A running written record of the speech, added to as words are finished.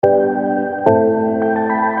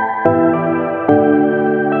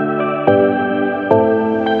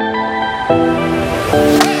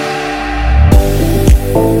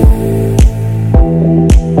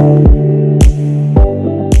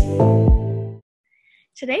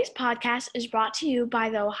Today's podcast is brought to you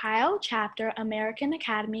by the Ohio Chapter American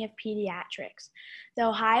Academy of Pediatrics. The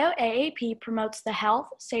Ohio AAP promotes the health,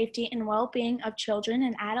 safety, and well-being of children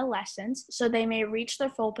and adolescents so they may reach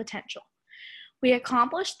their full potential. We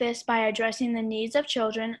accomplish this by addressing the needs of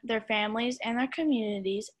children, their families, and their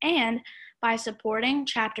communities, and by supporting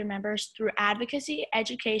chapter members through advocacy,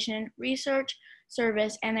 education, research,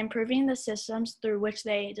 service, and improving the systems through which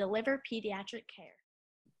they deliver pediatric care.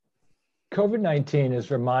 COVID-19 has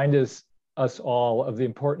reminded us all of the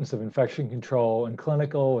importance of infection control in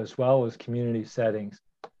clinical as well as community settings.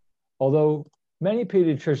 Although many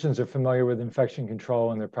pediatricians are familiar with infection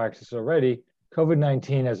control in their practice already,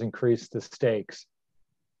 COVID-19 has increased the stakes.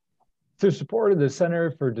 Through support of the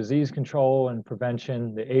Center for Disease Control and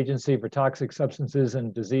Prevention, the Agency for Toxic Substances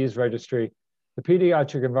and Disease Registry, the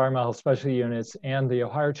Pediatric Environmental Health Specialty Units, and the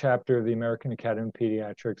Ohio chapter of the American Academy of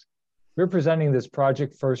Pediatrics, we're presenting this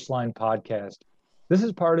Project First Line podcast. This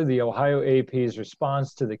is part of the Ohio AAP's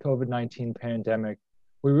response to the COVID-19 pandemic,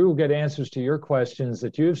 where we will get answers to your questions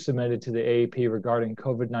that you have submitted to the AAP regarding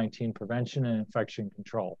COVID-19 prevention and infection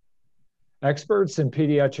control. Experts in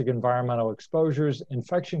pediatric environmental exposures,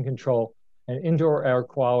 infection control, and indoor air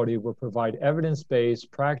quality will provide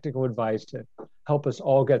evidence-based, practical advice to help us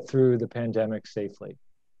all get through the pandemic safely.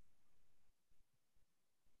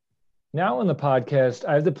 Now on the podcast,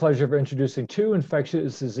 I have the pleasure of introducing two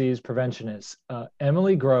infectious disease preventionists,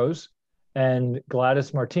 Emily Gross and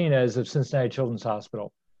Gladys Martinez of Cincinnati Children's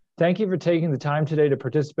Hospital. Thank you for taking the time today to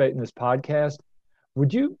participate in this podcast.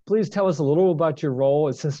 Would you please tell us a little about your role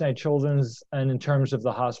at Cincinnati Children's and in terms of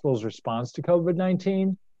the hospital's response to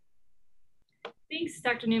COVID-19? Thanks,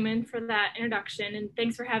 Dr. Newman, for that introduction, and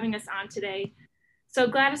thanks for having us on today. So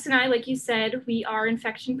Gladys and I, like you said, we are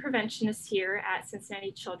infection preventionists here at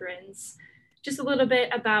Cincinnati Children's. Just a little bit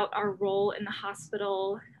about our role in the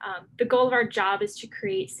hospital. The goal of our job is to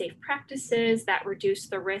create safe practices that reduce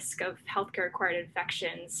the risk of healthcare-acquired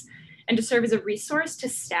infections and to serve as a resource to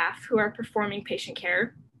staff who are performing patient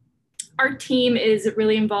care. Our team is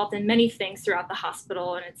really involved in many things throughout the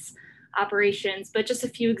hospital and its operations, but just a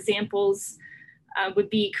few examples would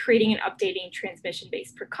be creating and updating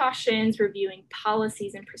transmission-based precautions, reviewing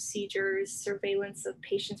policies and procedures, surveillance of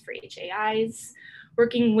patients for HAIs,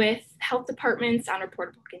 working with health departments on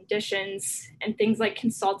reportable conditions, and things like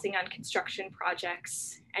consulting on construction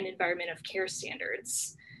projects and environment of care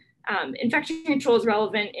standards. Infection control is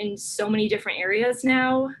relevant in so many different areas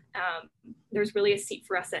now. There's really a seat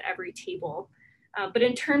for us at every table. But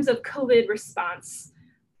in terms of COVID response,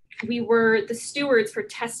 we were the stewards for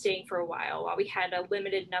testing for a while we had a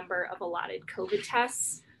limited number of allotted COVID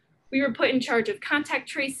tests. We were put in charge of contact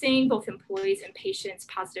tracing, both employees and patients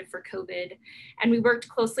positive for COVID. And we worked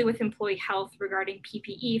closely with employee health regarding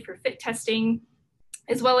PPE for fit testing,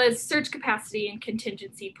 as well as surge capacity and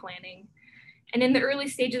contingency planning. And in the early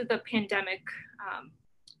stages of the pandemic,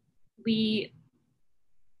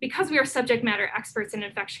 because we are subject matter experts in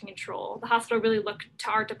infection control, the hospital really looked to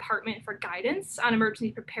our department for guidance on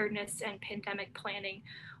emergency preparedness and pandemic planning,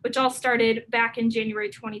 which all started back in January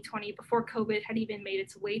 2020 before COVID had even made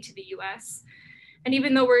its way to the US. And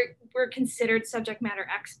even though we're considered subject matter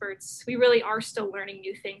experts, we really are still learning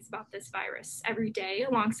new things about this virus every day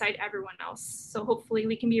alongside everyone else. So hopefully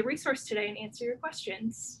we can be a resource today and answer your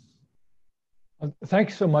questions.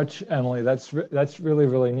 Thanks so much, Emily. That's really,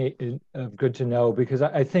 really neat, good to know, because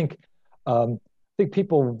I think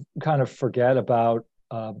people kind of forget about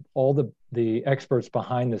all the experts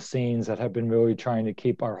behind the scenes that have been really trying to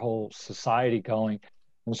keep our whole society going.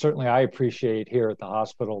 And certainly I appreciate here at the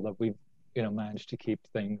hospital that we've managed to keep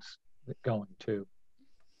things going too.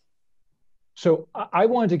 So I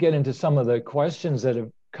wanted to get into some of the questions that have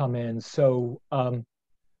come in. So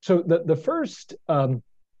the first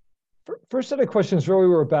set of questions really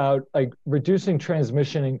were about like reducing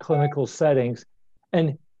transmission in clinical settings.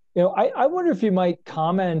 And, I wonder if you might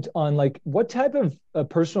comment on like what type of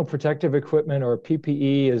personal protective equipment or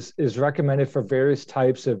PPE is recommended for various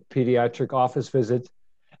types of pediatric office visits.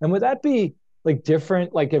 And would that be like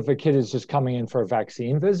different, like if a kid is just coming in for a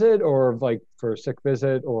vaccine visit or like for a sick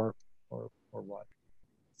visit or what?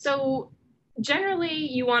 So generally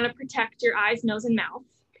you want to protect your eyes, nose, and mouth,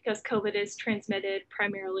 because COVID is transmitted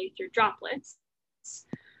primarily through droplets,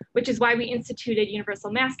 which is why we instituted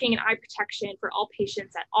universal masking and eye protection for all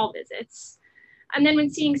patients at all visits. And then when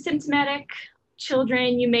seeing symptomatic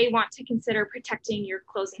children, you may want to consider protecting your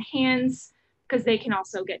clothes and hands because they can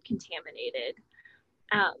also get contaminated.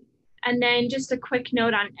 And then just a quick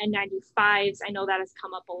note on N95s. I know that has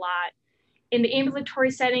come up a lot. In the ambulatory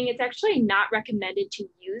setting, it's actually not recommended to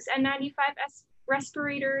use N95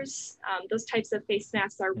 respirators. Those types of face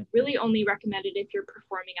masks are really only recommended if you're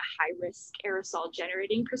performing a high-risk aerosol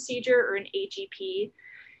generating procedure or an AGP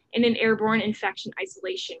in an airborne infection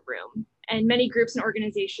isolation room. And many groups and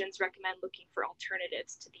organizations recommend looking for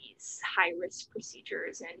alternatives to these high-risk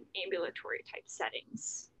procedures in ambulatory type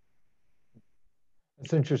settings.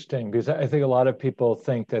 It's interesting because I think a lot of people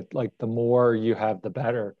think that like the more you have, the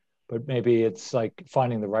better, but maybe it's like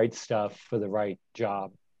finding the right stuff for the right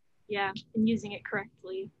job. Yeah, and using it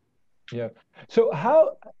correctly. Yeah. So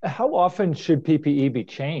how often should PPE be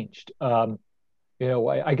changed? You know,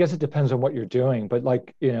 I guess it depends on what you're doing, but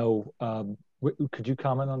like, you know, could you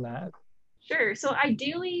comment on that? Sure. So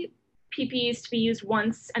ideally, PPE is to be used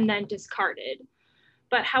once and then discarded.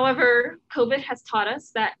 But however, COVID has taught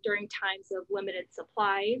us that during times of limited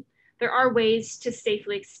supply, there are ways to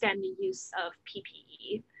safely extend the use of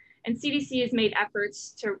PPE. And CDC has made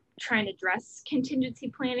efforts to try and address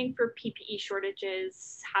contingency planning for PPE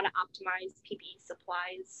shortages, how to optimize PPE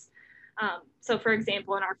supplies. So for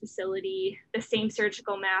example, in our facility, the same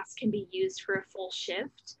surgical mask can be used for a full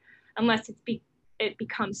shift unless it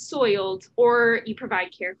becomes soiled or you provide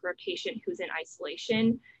care for a patient who's in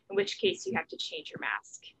isolation, in which case you have to change your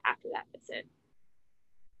mask after that visit.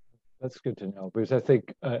 That's good to know because I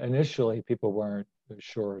think initially people weren't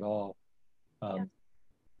sure at all. Yeah.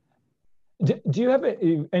 Do you have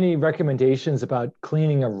any recommendations about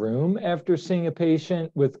cleaning a room after seeing a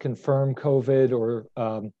patient with confirmed COVID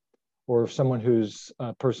or someone who's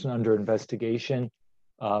a person under investigation?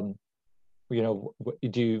 You know,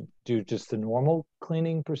 do you do just the normal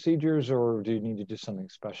cleaning procedures or do you need to do something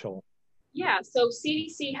special? Yeah, so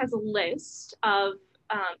CDC has a list of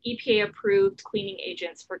EPA approved cleaning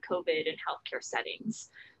agents for COVID in healthcare settings.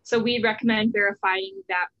 So we recommend verifying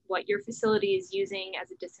that what your facility is using as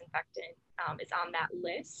a disinfectant is on that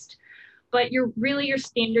list. But your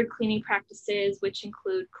standard cleaning practices, which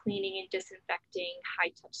include cleaning and disinfecting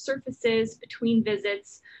high-touch surfaces between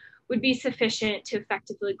visits, would be sufficient to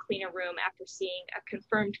effectively clean a room after seeing a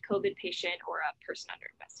confirmed COVID patient or a person under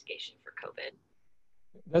investigation for COVID.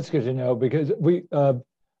 That's good to know because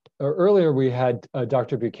earlier we had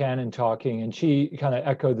Dr. Buchanan talking, and she kind of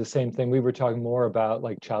echoed the same thing. We were talking more about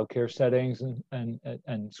like childcare settings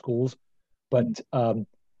and schools, but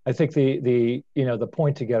I think the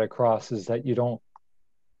point to get across is that you don't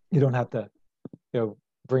have to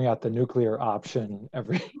bring out the nuclear option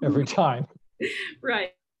every time.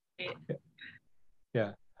 Right.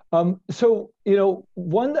 Yeah. So,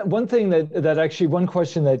 one thing that actually one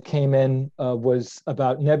question that came in was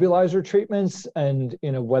about nebulizer treatments and,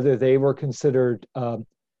 whether they were considered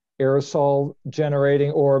aerosol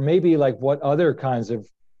generating or maybe like what other kinds of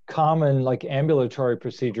common like ambulatory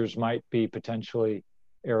procedures might be potentially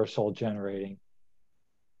aerosol generating.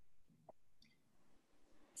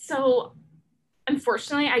 So,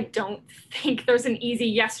 unfortunately, I don't think there's an easy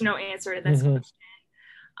yes or no answer to this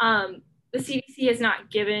question. The CDC has not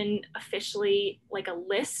given officially like a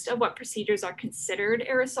list of what procedures are considered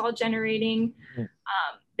aerosol generating.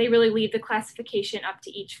 They really leave the classification up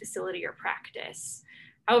to each facility or practice.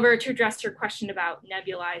 However, to address your question about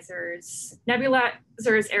nebulizers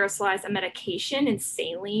aerosolize a medication in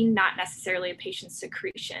saline, not necessarily a patient's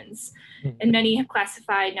secretions. And many have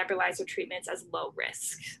classified nebulizer treatments as low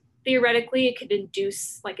risk. Theoretically, it could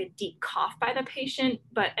induce like a deep cough by the patient,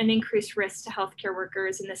 but an increased risk to healthcare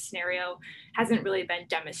workers in this scenario hasn't really been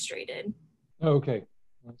demonstrated. Okay,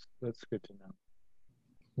 that's good to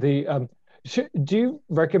know. Do you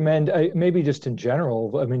recommend, maybe just in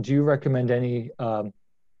general, I mean, do you recommend any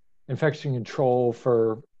infection control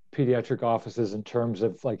for pediatric offices in terms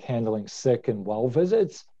of like handling sick and well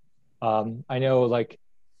visits? I know like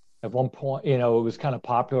at one point, it was kind of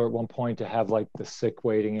popular at one point to have like the sick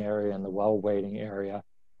waiting area and the well waiting area.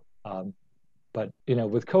 But,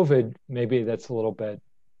 with COVID, maybe that's a little bit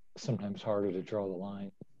sometimes harder to draw the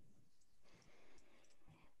line.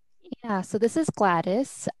 Yeah, so this is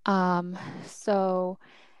Gladys. So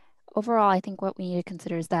overall, I think what we need to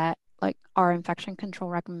consider is that like our infection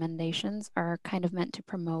control recommendations are kind of meant to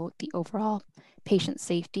promote the overall patient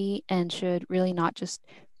safety and should really not just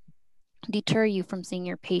deter you from seeing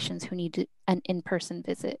your patients who need an in-person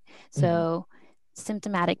visit. So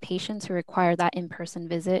symptomatic patients who require that in-person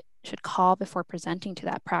visit should call before presenting to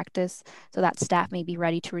that practice so that staff may be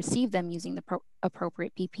ready to receive them using the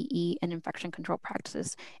appropriate PPE and infection control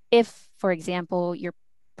practices. If, for example, your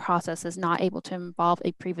process is not able to involve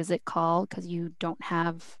a pre-visit call because you don't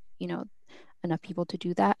have, enough people to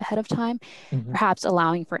do that ahead of time, perhaps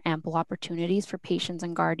allowing for ample opportunities for patients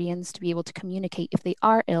and guardians to be able to communicate if they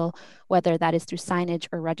are ill, whether that is through signage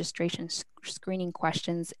or registration screening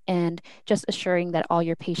questions, and just assuring that all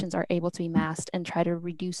your patients are able to be masked and try to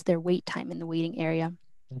reduce their wait time in the waiting area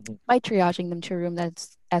by triaging them to a room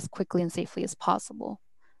that's as quickly and safely as possible.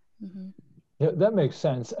 Yeah, that makes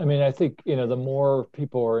sense. I mean, I think, the more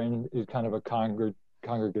people are in kind of a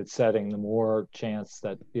congregate setting, the more chance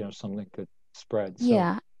that, something could spread. So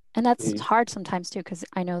yeah. And that's hard sometimes too, because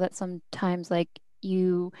I know that sometimes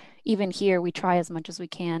even here, we try as much as we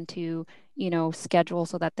can to, schedule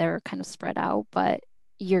so that they're kind of spread out, but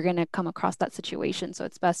you're going to come across that situation. So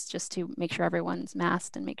it's best just to make sure everyone's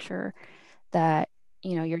masked and make sure that,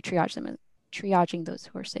 you're triaging those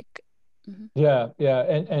who are sick. Yeah.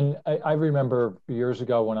 And I remember years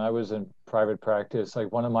ago when I was in private practice,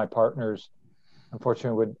 like one of my partners,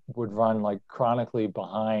 unfortunately, would run like chronically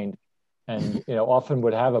behind and, often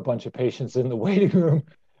would have a bunch of patients in the waiting room.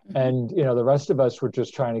 And, the rest of us were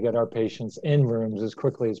just trying to get our patients in rooms as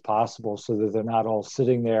quickly as possible so that they're not all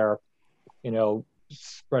sitting there,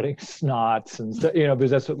 spreading snots and stuff, because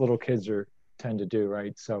that's what little kids tend to do,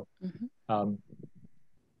 right? So,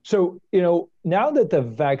 now that the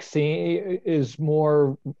vaccine is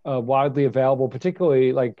more widely available,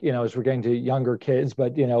 particularly like, as we're getting to younger kids,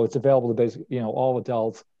 but, it's available to basically, all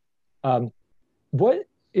adults. What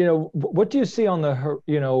do you see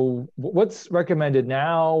on what's recommended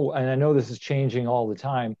now? And I know this is changing all the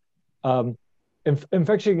time.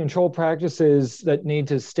 Infection control practices that need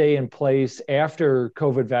to stay in place after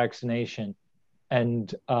COVID vaccination.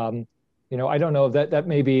 And, I don't know if that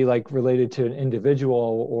may be like related to an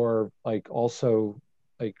individual or like also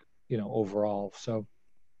like, overall. So,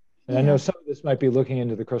 and I know some of this might be looking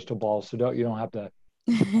into the crystal ball, so you don't have to.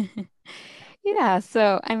 Yeah.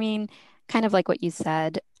 So, I mean, kind of like what you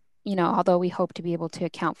said, although we hope to be able to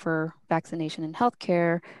account for vaccination in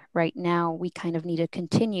healthcare, right now we kind of need to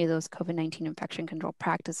continue those COVID-19 infection control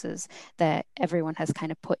practices that everyone has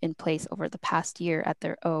kind of put in place over the past year at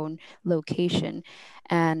their own location.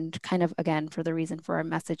 And kind of, again, for the reason for our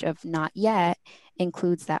message of not yet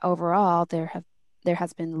includes that overall there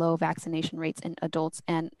has been low vaccination rates in adults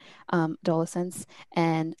and adolescents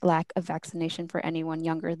and lack of vaccination for anyone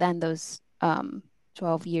younger than those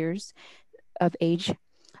 12 years of age.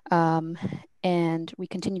 And we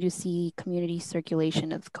continue to see community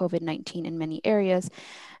circulation of COVID-19 in many areas.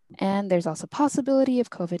 And there's also possibility of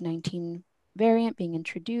COVID-19 variant being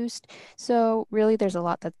introduced. So really there's a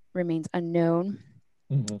lot that remains unknown,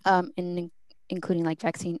 including like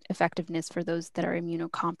vaccine effectiveness for those that are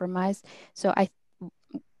immunocompromised. So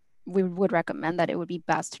we would recommend that it would be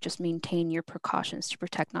best to just maintain your precautions to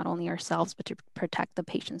protect not only ourselves, but to protect the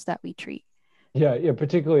patients that we treat. Yeah,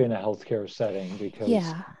 particularly in a healthcare setting, because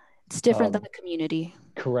it's different than the community.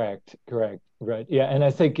 Correct, right. Yeah, and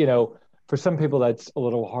I think for some people that's a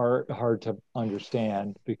little hard to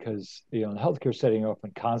understand because in the healthcare setting you're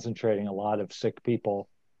often concentrating a lot of sick people,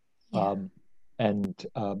 and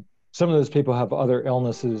some of those people have other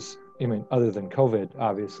illnesses. I mean, other than COVID,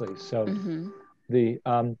 obviously. So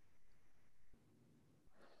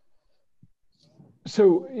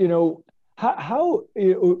how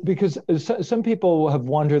because some people have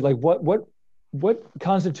wondered like what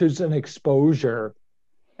constitutes an exposure,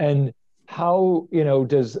 and how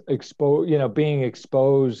does being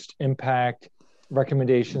exposed impact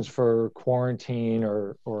recommendations for quarantine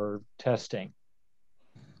or testing?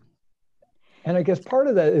 And I guess part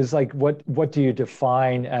of that is like what do you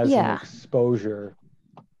define as an exposure?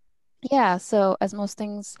 Yeah, so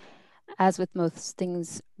as with most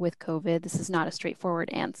things with COVID, this is not a straightforward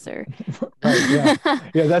answer. Right,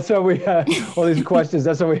 yeah. That's why we had all these questions.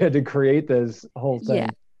 That's why we had to create this whole thing.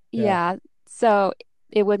 Yeah. So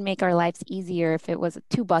it would make our lives easier if it was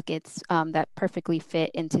 2 buckets that perfectly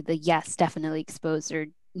fit into the yes, definitely exposed, or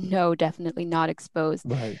no, definitely not exposed.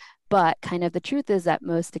 Right. But kind of the truth is that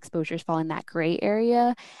most exposures fall in that gray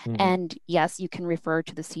area. And yes, you can refer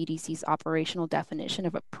to the CDC's operational definition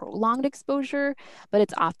of a prolonged exposure, but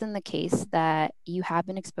it's often the case that you have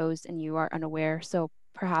been exposed and you are unaware. So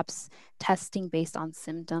perhaps testing based on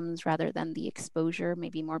symptoms rather than the exposure may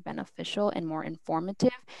be more beneficial and more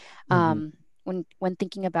informative. When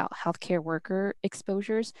thinking about healthcare worker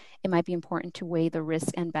exposures, it might be important to weigh the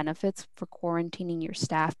risks and benefits for quarantining your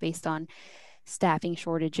staff based on staffing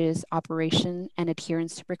shortages, operation, and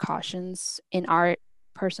adherence to precautions. In our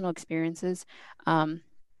personal experiences,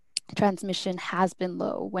 transmission has been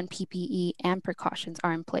low when PPE and precautions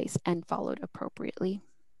are in place and followed appropriately.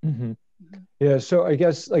 Yeah, so I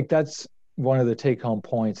guess like that's one of the take-home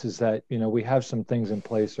points is that we have some things in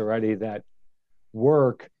place already that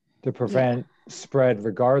work, to prevent spread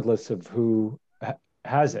regardless of who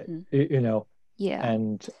has it, you know? Yeah.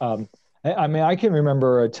 And I mean, I can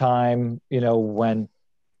remember a time, you know, when,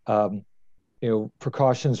 you know,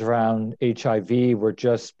 precautions around HIV were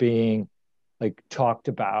just being like talked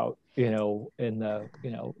about, you know, in the,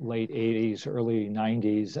 you know, late 80s, early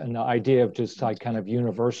 90s. And the idea of just like kind of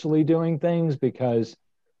universally doing things because,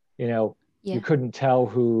 you know, you couldn't tell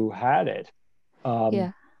who had it.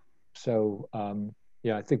 So,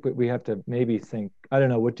 yeah, I think we have to maybe think, I don't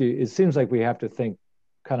know, it seems like we have to think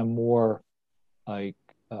kind of more like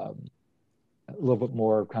a little bit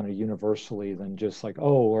more kind of universally than just like, oh,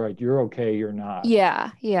 all right, you're okay, you're not.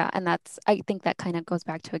 Yeah. And I think that kind of goes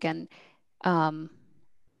back to, again,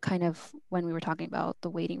 kind of when we were talking about the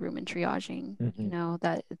waiting room and triaging, you know,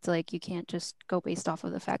 that it's like you can't just go based off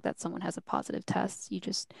of the fact that someone has a positive test. You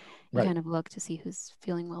kind of look to see who's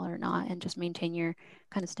feeling well or not and just maintain your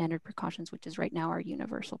kind of standard precautions, which is right now our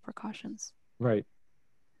universal precautions. Right.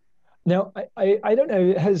 Now, I don't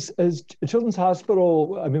know, has Children's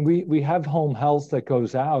Hospital, I mean, we have home health that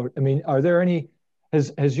goes out. I mean, are there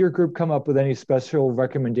has your group come up with any special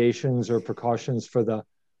recommendations or precautions for the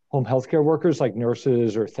home healthcare workers like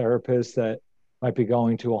nurses or therapists that might be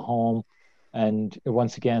going to a home? And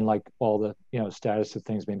once again, like all the, you know, status of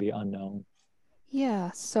things may be unknown.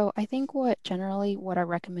 Yeah, so I think what our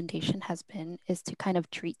recommendation has been is to kind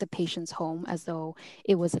of treat the patient's home as though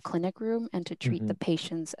it was a clinic room and to treat the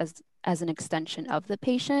patients as an extension of the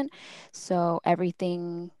patient. So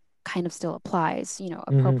everything kind of still applies, you know,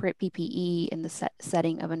 appropriate PPE in the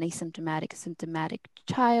setting of an asymptomatic, symptomatic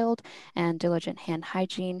child and diligent hand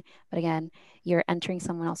hygiene. But again, you're entering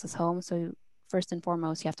someone else's home. So first and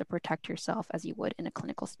foremost, you have to protect yourself as you would in a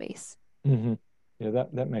clinical space. Yeah,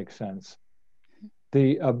 that makes sense.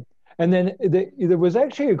 And then there was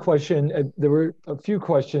actually a question, there were a few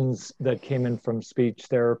questions that came in from speech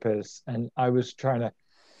therapists, and I was trying to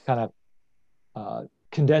kind of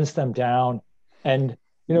condense them down. And,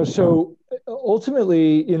 you know, so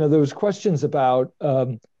ultimately, you know, there was questions about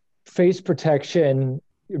face protection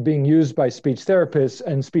being used by speech therapists,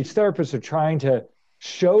 and speech therapists are trying to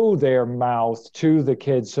show their mouth to the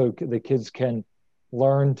kids so the kids can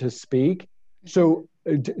learn to speak. So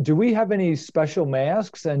do we have any special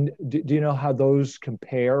masks, and do you know how those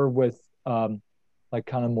compare with like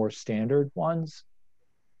kind of more standard ones?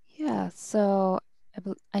 Yeah, so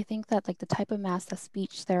I think that like the type of mask that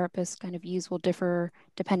speech therapists kind of use will differ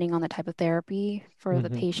depending on the type of therapy for the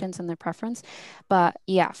patients and their preference. But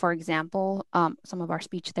yeah, for example, some of our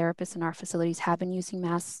speech therapists in our facilities have been using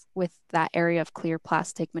masks with that area of clear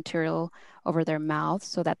plastic material over their mouth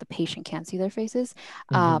so that the patient can't see their faces.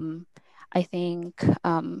 I think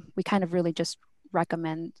we kind of really just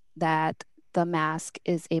recommend that the mask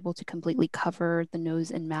is able to completely cover the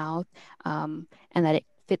nose and mouth, and that it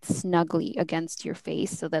fits snugly against your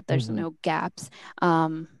face so that there's no gaps.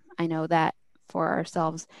 I know that for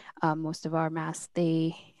ourselves, most of our masks,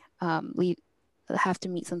 they have to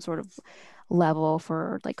meet some sort of level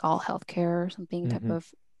for like all healthcare or something type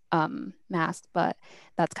of mask, but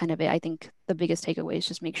that's kind of it. I think the biggest takeaway is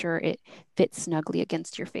just make sure it fits snugly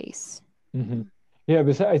against your face. Yeah,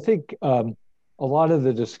 because I think a lot of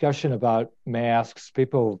the discussion about masks,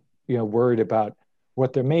 people, you know, worried about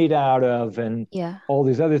what they're made out of and all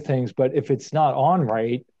these other things. But if it's not on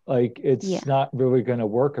right, like it's not really going to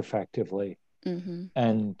work effectively.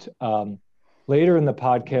 And later in the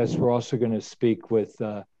podcast, we're also going to speak with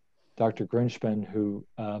Dr. Grinchman, who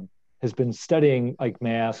has been studying like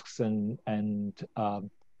masks and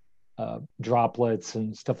droplets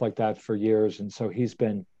and stuff like that for years. And so he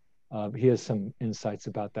has some insights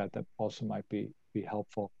about that also might be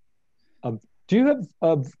helpful. Do you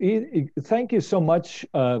have, thank you so much,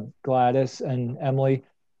 Gladys and Emily,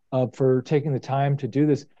 for taking the time to do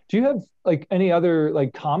this. Do you have like any other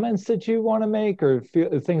like comments that you want to make or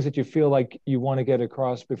things that you feel like you want to get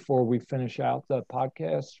across before we finish out the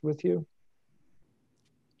podcast with you?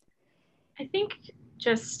 I think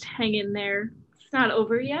just hang in there. It's not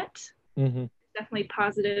over yet. Definitely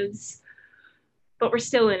positives, but we're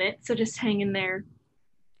still in it. So just hang in there.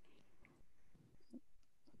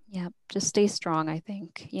 Yeah, just stay strong, I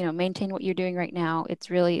think. You know, maintain what you're doing right now. It's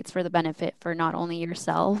for the benefit for not only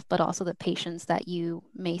yourself, but also the patients that you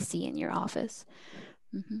may see in your office.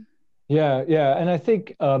 Yeah. And I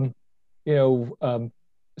think, you know,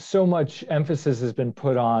 so much emphasis has been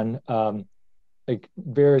put on like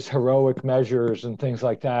various heroic measures and things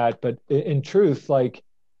like that. But in truth, like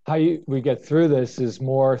how we get through this is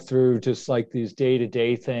more through just like these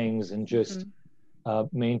day-to-day things and just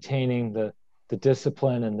maintaining the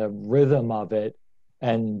discipline and the rhythm of it.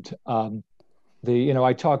 And you know,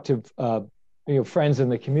 I talked to friends in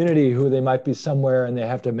the community who they might be somewhere and they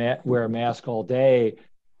have to wear a mask all day,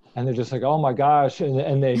 and they're just like, oh my gosh,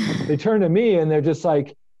 and they turn to me and they're just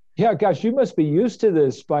like, yeah, gosh, you must be used to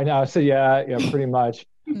this by now. I said, yeah, pretty much.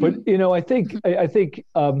 But I think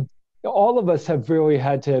all of us have really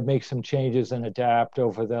had to make some changes and adapt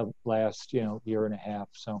over the last year and a half.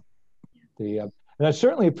 So and I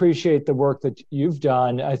certainly appreciate the work that you've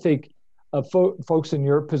done. I think folks in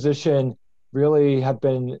your position really have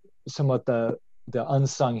been somewhat the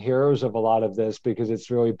unsung heroes of a lot of this, because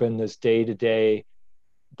it's really been this day-to-day,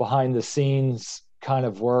 behind the scenes kind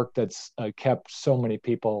of work that's kept so many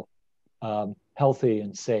people healthy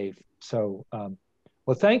and safe. So,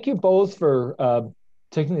 well, thank you both for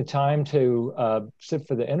taking the time to sit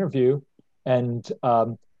for the interview, and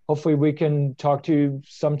hopefully we can talk to you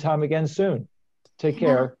sometime again soon. Take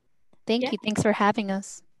care. Thank you. Thanks for having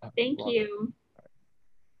us. Thank you.